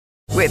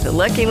With the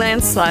Lucky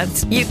Land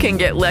Slots, you can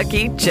get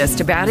lucky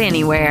just about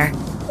anywhere.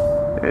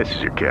 This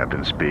is your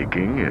captain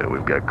speaking.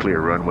 We've got clear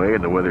runway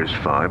and the weather's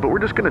fine, but we're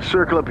just going to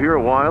circle up here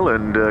a while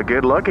and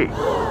get lucky.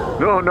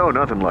 No,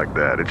 nothing like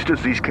that. It's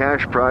just these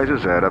cash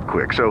prizes add up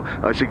quick. So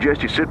I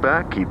suggest you sit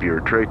back, keep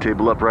your tray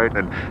table upright,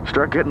 and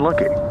start getting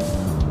lucky.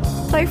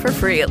 Play for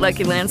free at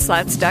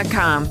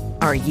LuckyLandSlots.com.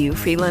 Are you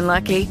feeling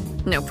lucky?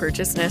 No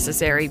purchase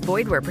necessary.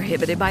 Void where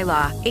prohibited by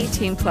law.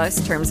 18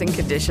 plus terms and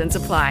conditions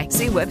apply.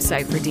 See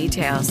website for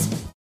details.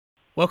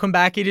 Welcome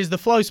back. It is the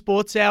Flow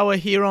Sports Hour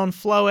here on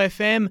Flow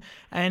FM,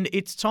 and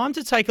it's time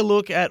to take a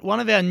look at one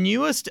of our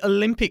newest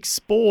Olympic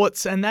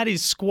sports, and that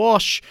is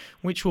squash,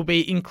 which will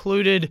be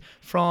included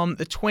from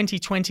the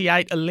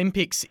 2028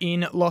 Olympics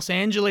in Los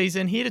Angeles.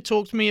 And here to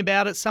talk to me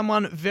about it,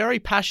 someone very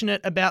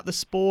passionate about the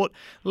sport,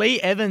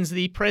 Leigh Evans,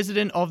 the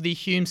president of the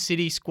Hume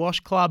City Squash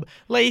Club.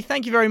 Leigh,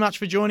 thank you very much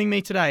for joining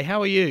me today.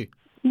 How are you?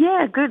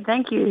 Yeah, good,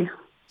 thank you.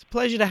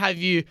 Pleasure to have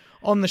you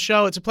on the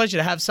show. It's a pleasure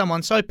to have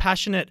someone so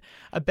passionate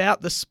about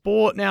the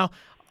sport. Now,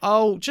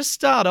 I'll just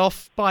start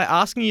off by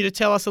asking you to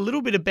tell us a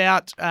little bit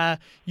about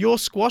your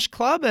squash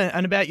club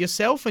and about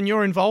yourself and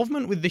your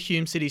involvement with the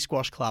Hume City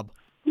Squash Club.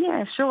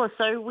 Yeah, sure.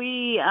 So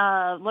we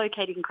are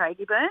located in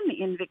Craigieburn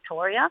in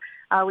Victoria.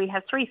 We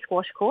have 3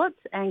 squash courts,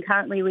 and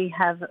currently we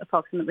have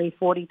approximately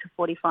 40 to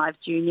 45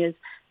 juniors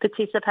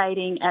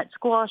participating at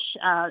squash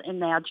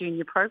in our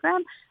junior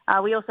program.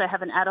 We also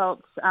have an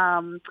adults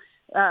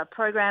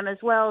program as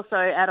well, so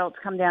adults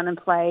come down and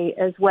play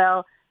as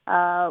well.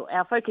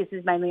 Our focus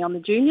is mainly on the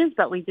juniors,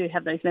 but we do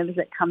have those members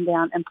that come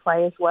down and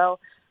play as well.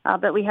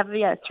 But we have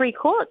 3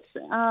 courts,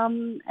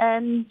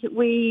 and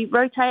we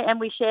rotate and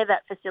we share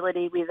that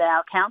facility with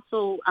our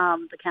council,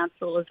 the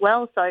council as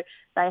well. So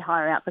they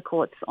hire out the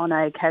courts on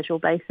a casual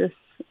basis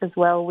as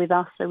well with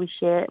us. So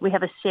we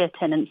have a share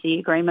tenancy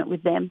agreement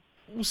with them.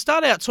 We'll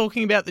start out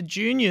talking about the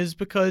juniors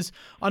because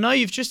I know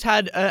you've just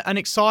had an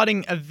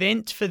exciting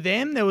event for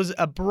them. There was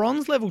a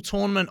bronze level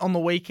tournament on the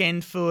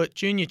weekend for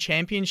junior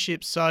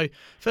championships. So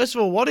first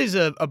of all, what is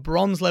a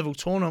bronze level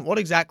tournament? What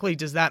exactly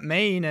does that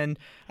mean? And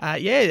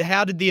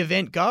how did the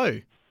event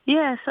go?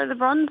 Yeah, so the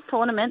bronze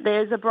tournament,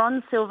 there's a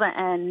bronze, silver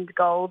and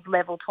gold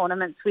level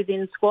tournaments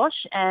within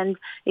squash, and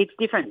it's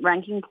different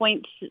ranking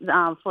points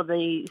for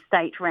the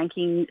state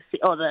ranking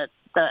or the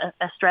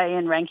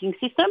Australian ranking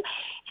system.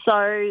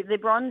 So the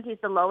bronze is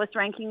the lowest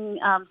ranking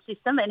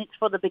system, and it's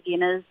for the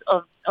beginners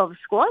of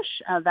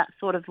squash, that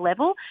sort of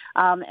level.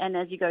 And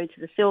as you go to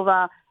the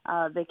silver,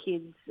 the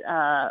kids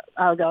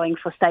are going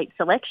for state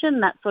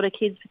selection. That sort of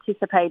kids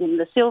participate in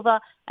the silver,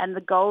 and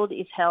the gold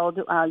is held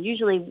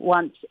usually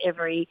once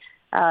every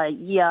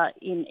year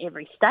in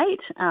every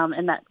state,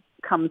 and that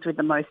comes with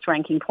the most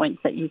ranking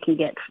points that you can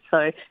get.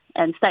 So,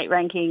 and state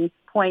ranking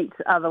points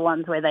are the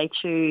ones where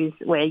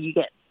you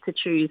get to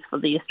choose for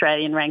the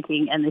Australian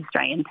ranking and the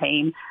Australian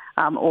team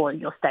or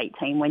your state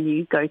team when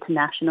you go to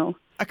national.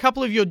 A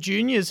couple of your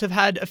juniors have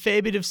had a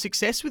fair bit of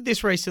success with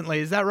this recently,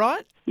 is that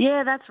right?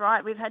 Yeah, that's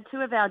right. We've had 2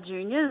 of our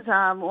juniors,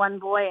 one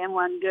boy and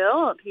one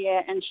girl,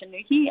 Pierre and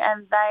Shanuki,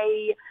 and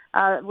they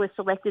were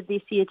selected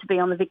this year to be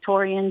on the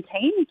Victorian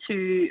team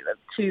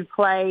to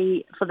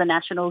play for the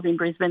Nationals in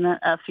Brisbane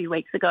a few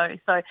weeks ago.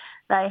 So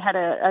they had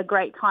a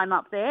great time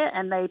up there,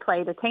 and they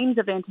played a teams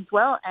event as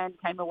well and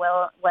came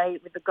away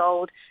with the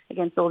gold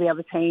against all the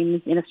other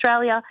teams in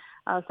Australia.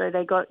 So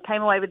they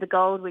came away with the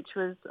gold, which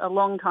was a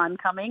long time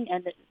coming,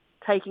 and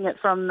taking it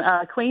from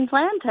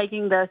Queensland,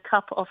 taking the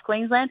cup off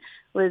Queensland,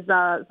 was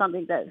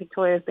something that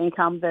Victoria has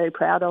become very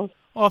proud of.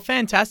 Oh,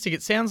 fantastic.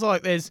 It sounds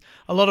like there's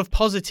a lot of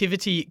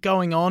positivity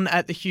going on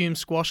at the Hume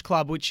Squash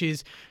Club, which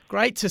is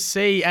great to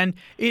see. And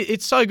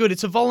it's so good.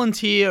 It's a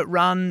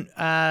volunteer-run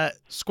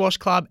squash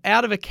club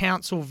out of a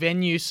council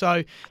venue.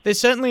 So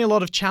there's certainly a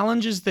lot of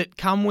challenges that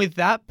come with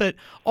that. But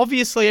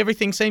obviously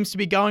everything seems to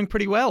be going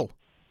pretty well.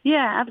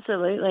 Yeah,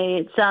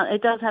 absolutely.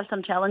 It does have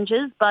some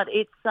challenges, but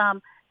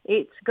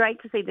it's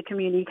great to see the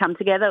community come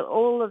together.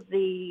 All of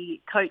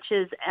the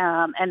coaches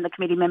and the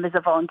committee members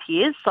are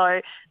volunteers,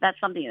 so that's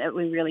something that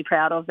we're really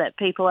proud of, that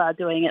people are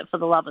doing it for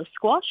the love of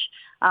squash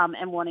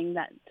and wanting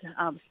that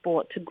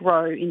sport to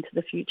grow into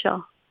the future.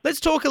 Let's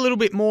talk a little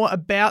bit more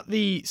about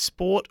the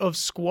sport of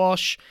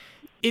squash.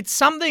 It's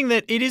something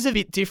that it is a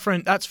bit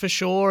different, that's for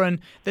sure, and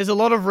there's a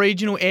lot of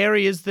regional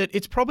areas that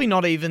it's probably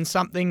not even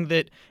something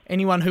that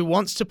anyone who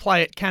wants to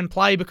play it can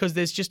play because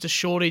there's just a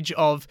shortage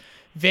of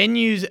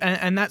venues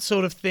and that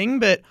sort of thing.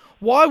 But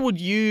why would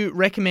you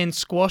recommend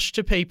squash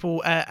to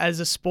people as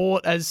a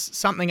sport, as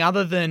something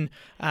other than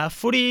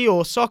footy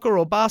or soccer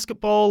or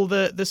basketball,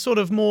 the sort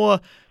of more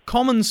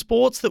common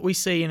sports that we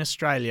see in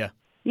Australia?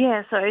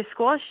 Yeah, so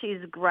squash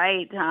is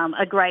great,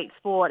 a great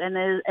sport, and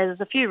there's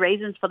a few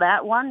reasons for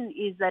that. One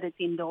is that it's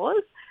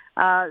indoors,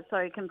 so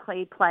it can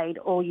be played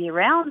all year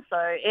round, so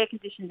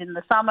air-conditioned in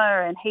the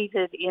summer and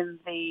heated in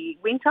the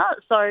winter,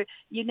 so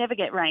you never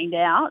get rained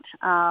out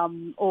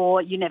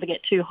or you never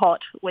get too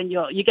hot when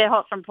you get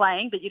hot from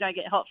playing, but you don't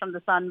get hot from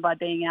the sun by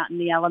being out in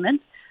the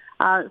elements.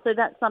 So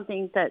that's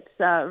something that's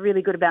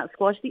really good about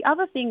squash. The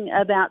other thing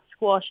about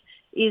squash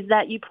is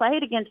that you play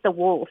it against a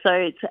wall. So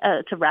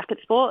it's a racket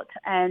sport,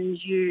 and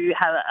you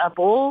have a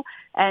ball,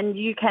 and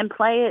you can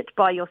play it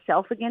by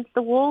yourself against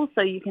the wall.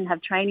 So you can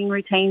have training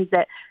routines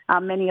that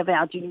many of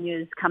our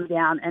juniors come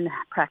down and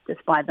practice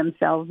by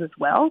themselves as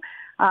well.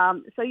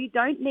 So you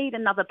don't need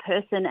another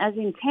person. As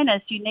in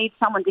tennis, you need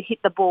someone to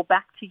hit the ball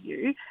back to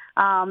you.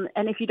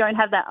 And if you don't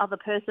have that other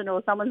person,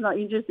 or someone's not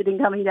interested in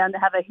coming down to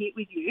have a hit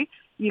with you,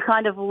 you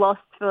kind of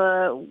lost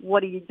for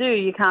what do?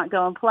 You can't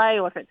go and play,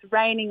 or if it's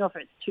raining, or if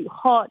it's too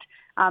hot,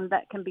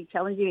 that can be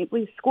challenging.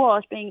 With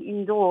squash, being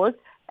indoors,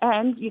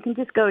 and you can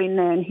just go in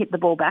there and hit the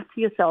ball back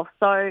to yourself.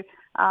 So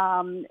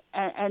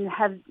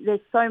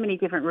there's so many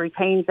different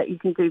routines that you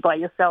can do by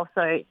yourself,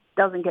 so it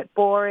doesn't get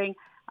boring.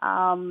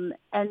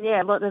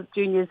 A lot of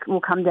juniors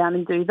will come down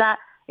and do that.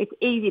 It's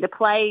easy to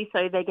play,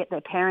 so they get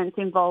their parents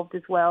involved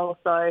as well.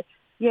 So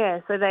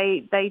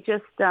they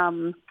just,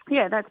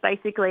 that's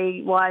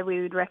basically why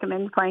we would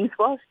recommend playing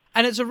squash.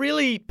 And it's a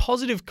really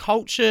positive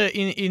culture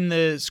in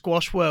the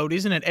squash world,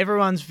 isn't it?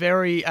 Everyone's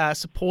very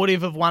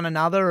supportive of one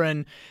another,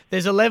 and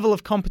there's a level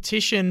of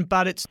competition,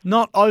 but it's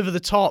not over the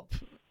top.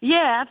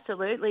 Yeah,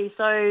 absolutely.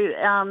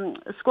 So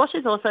squash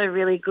is also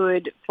really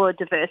good for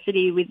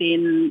diversity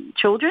within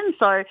children.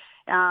 So,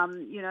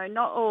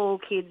 not all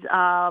kids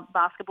are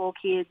basketball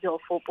kids or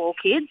football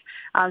kids.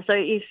 So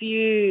if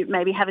you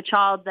maybe have a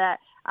child that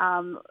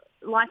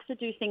likes to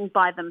do things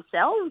by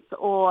themselves,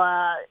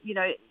 or,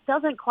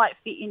 doesn't quite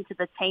fit into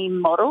the team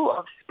model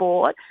of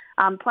sport,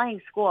 playing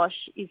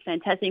squash is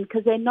fantastic,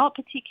 because they're not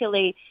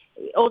particularly,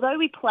 although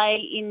we play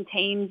in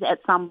teams at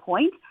some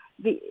point,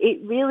 it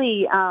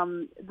really,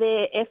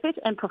 their effort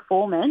and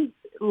performance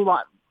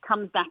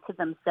comes back to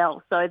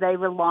themselves. So they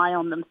rely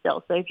on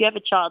themselves. So if you have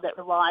a child that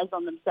relies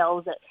on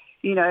themselves,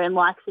 and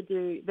likes to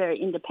do very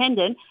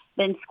independent,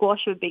 then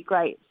squash would be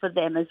great for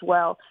them as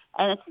well.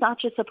 And it's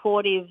such a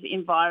supportive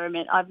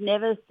environment. I've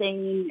never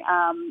seen,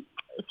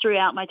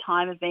 throughout my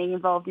time of being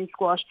involved in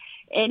squash,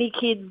 any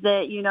kids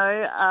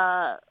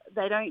that,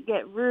 they don't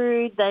get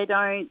rude, they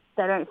don't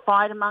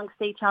fight amongst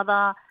each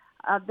other.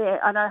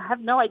 And I have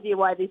no idea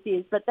why this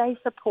is, but they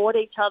support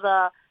each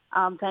other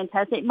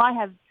fantastic. It might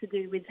have to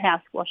do with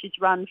how squash is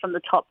run from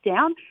the top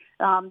down,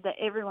 that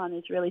everyone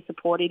is really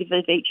supportive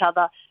of each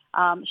other,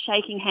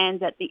 shaking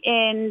hands at the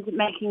end,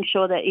 making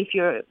sure that if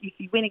you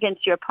win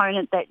against your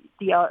opponent, that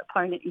the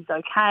opponent is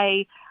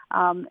okay,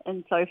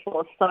 and so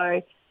forth.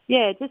 So,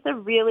 just a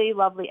really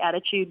lovely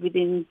attitude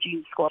within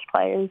junior squash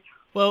players.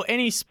 Well,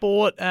 any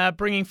sport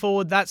bringing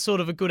forward that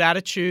sort of a good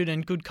attitude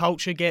and good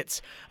culture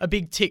gets a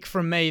big tick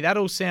from me. That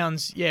all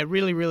sounds,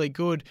 really, really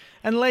good.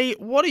 And Leigh,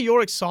 what are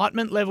your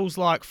excitement levels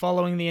like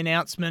following the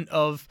announcement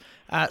of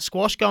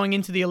squash going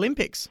into the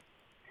Olympics?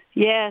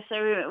 Yeah, so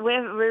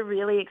we're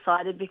really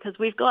excited, because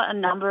we've got a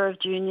number of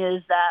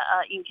juniors that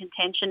are in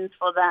contention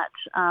for that,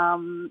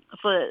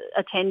 for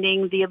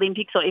attending the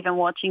Olympics, or even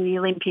watching the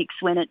Olympics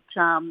when it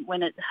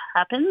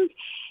happens.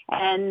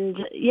 And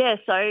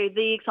so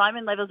the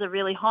excitement levels are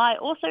really high.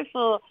 Also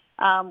for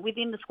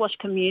within the squash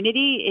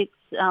community,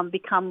 it's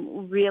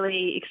become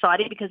really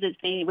exciting, because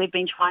we've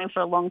been trying for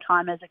a long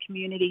time as a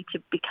community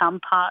to become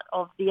part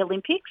of the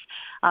Olympics.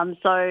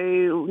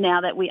 So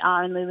now that we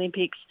are in the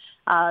Olympics,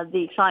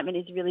 the excitement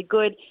is really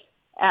good.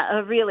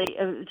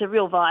 It's a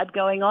real vibe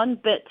going on,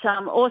 but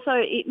also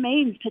it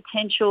means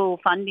potential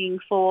funding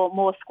for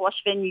more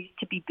squash venues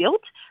to be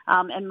built,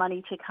 and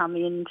money to come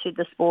into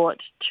the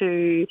sport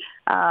to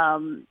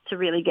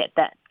really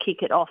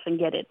kick it off and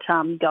get it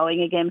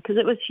going again, because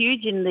it was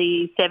huge in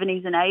the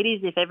 70s and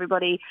 80s. If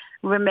everybody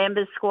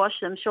remembers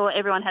squash, I'm sure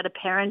everyone had a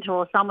parent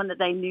or someone that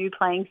they knew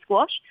playing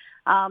squash.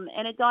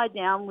 And it died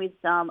down with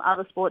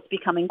other sports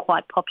becoming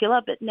quite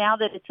popular. But now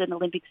that it's an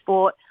Olympic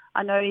sport,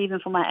 I know even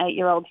for my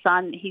 8-year-old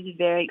son, he's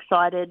very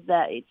excited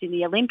that it's in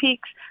the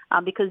Olympics,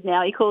 because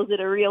now he calls it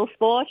a real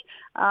sport.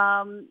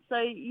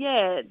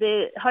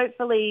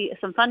 Hopefully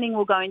some funding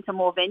will go into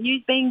more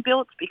venues being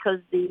built, because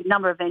the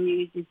number of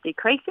venues is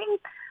decreasing,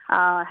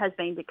 has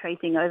been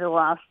decreasing over the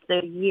last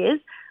 30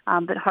 years.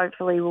 But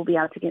hopefully we'll be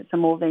able to get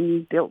some more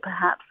venues built,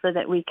 perhaps, so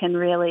that we can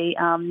really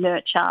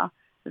nurture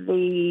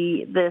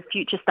the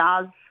future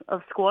stars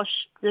of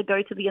squash to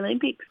go to the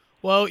Olympics.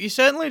 Well, you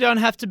certainly don't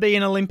have to be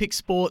an Olympic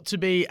sport to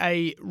be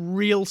a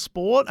real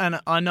sport, and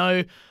I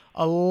know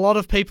a lot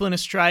of people in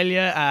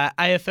Australia,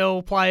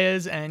 AFL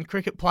players and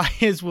cricket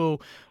players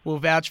will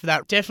vouch for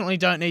that. Definitely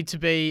don't need to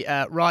be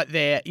right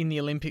there in the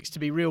Olympics to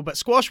be real, but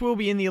squash will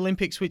be in the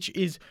Olympics, which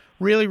is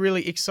really,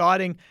 really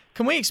exciting.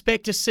 Can we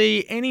expect to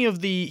see any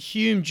of the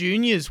Hume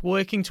juniors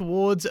working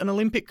towards an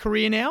Olympic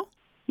career now?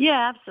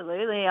 Yeah,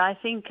 absolutely. I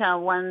think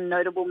one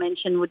notable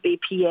mention would be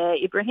Pierre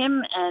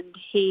Ibrahim, and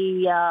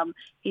he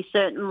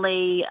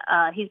certainly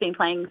he's been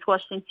playing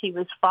squash since he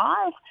was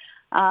 5,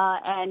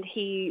 and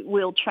he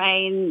will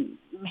train.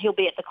 He'll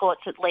be at the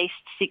courts at least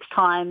 6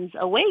 times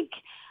a week,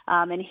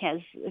 and he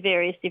has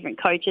various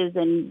different coaches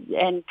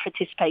and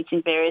participates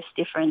in various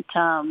different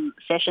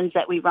sessions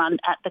that we run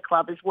at the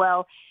club as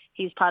well.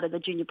 He's part of the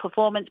junior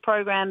performance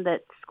program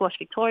that Squash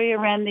Victoria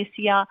ran this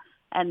year.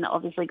 and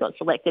obviously got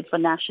selected for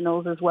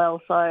nationals as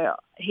well. So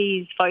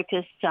he's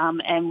focused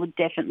and would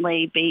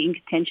definitely be in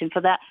contention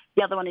for that.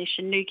 The other one is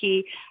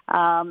Shinuki.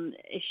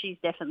 She's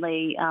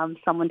definitely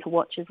someone to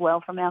watch as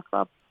well from our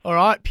club. All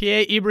right,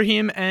 Pierre,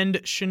 Ibrahim and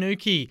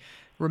Shinuki.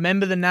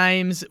 Remember the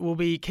names. We'll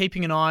be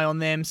keeping an eye on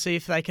them, see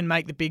if they can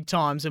make the big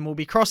times, and we'll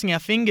be crossing our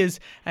fingers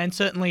and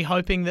certainly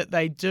hoping that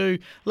they do.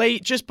 Leigh,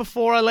 just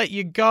before I let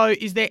you go,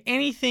 is there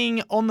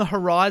anything on the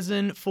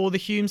horizon for the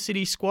Hume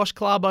City Squash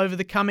Club over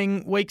the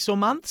coming weeks or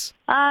months?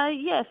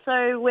 Yeah,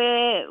 so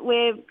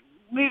we're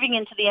moving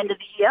into the end of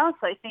the year,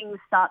 so things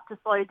start to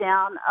slow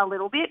down a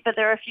little bit, but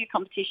there are a few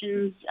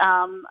competitions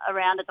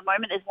around at the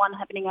moment. There's one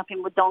happening up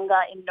in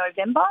Wodonga in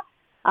November.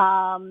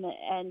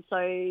 And so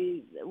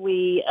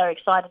we are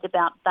excited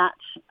about that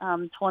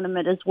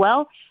tournament as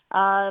well.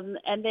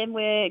 And then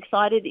we're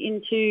excited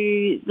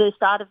into the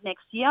start of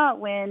next year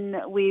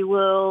when we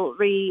will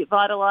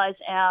revitalise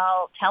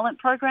our talent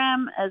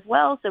program as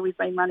well. So we've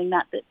been running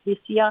that this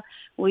year.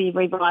 We're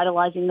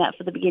revitalising that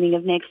for the beginning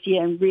of next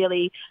year and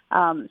really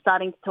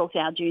starting to talk to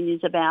our juniors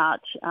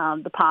about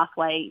the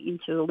pathway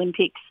into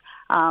Olympics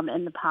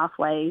and the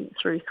pathway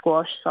through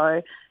squash.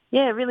 So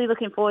yeah, really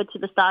looking forward to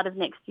the start of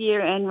next year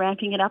and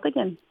ramping it up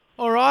again.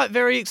 All right,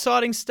 very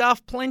exciting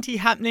stuff. Plenty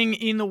happening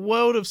in the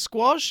world of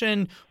squash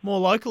and more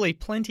locally,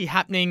 plenty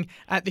happening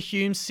at the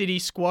Hume City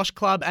Squash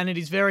Club. And it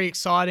is very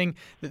exciting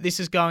that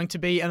this is going to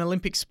be an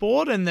Olympic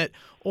sport and that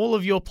all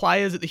of your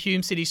players at the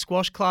Hume City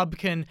Squash Club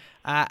can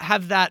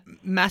have that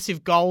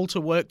massive goal to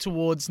work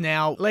towards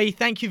now. Leigh,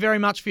 thank you very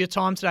much for your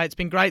time today. It's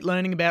been great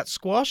learning about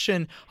squash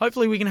and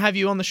hopefully we can have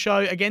you on the show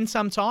again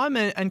sometime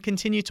and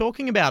continue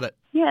talking about it.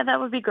 Yeah, that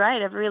would be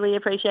great. I've really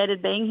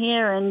appreciated being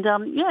here and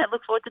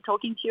look forward to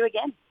talking to you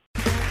again.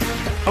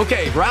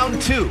 Okay,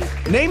 round two.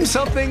 Name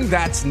something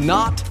that's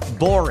not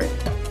boring.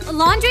 A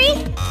laundry?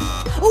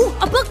 Ooh,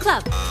 a book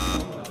club.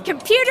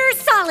 Computer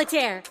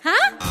solitaire,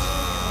 huh?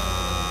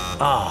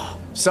 Ah,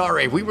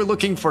 sorry, we were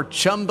looking for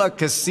Chumba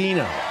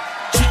Casino.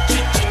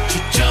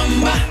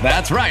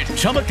 That's right,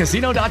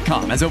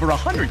 ChumbaCasino.com has over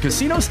 100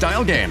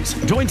 casino-style games.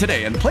 Join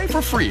today and play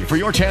for free for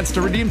your chance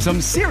to redeem some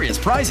serious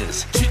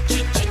prizes.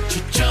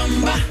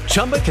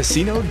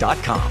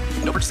 ChumbaCasino.com.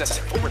 No purchase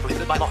necessary. Void where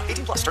prohibited by law.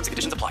 18+ terms and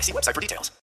conditions apply. See website for details.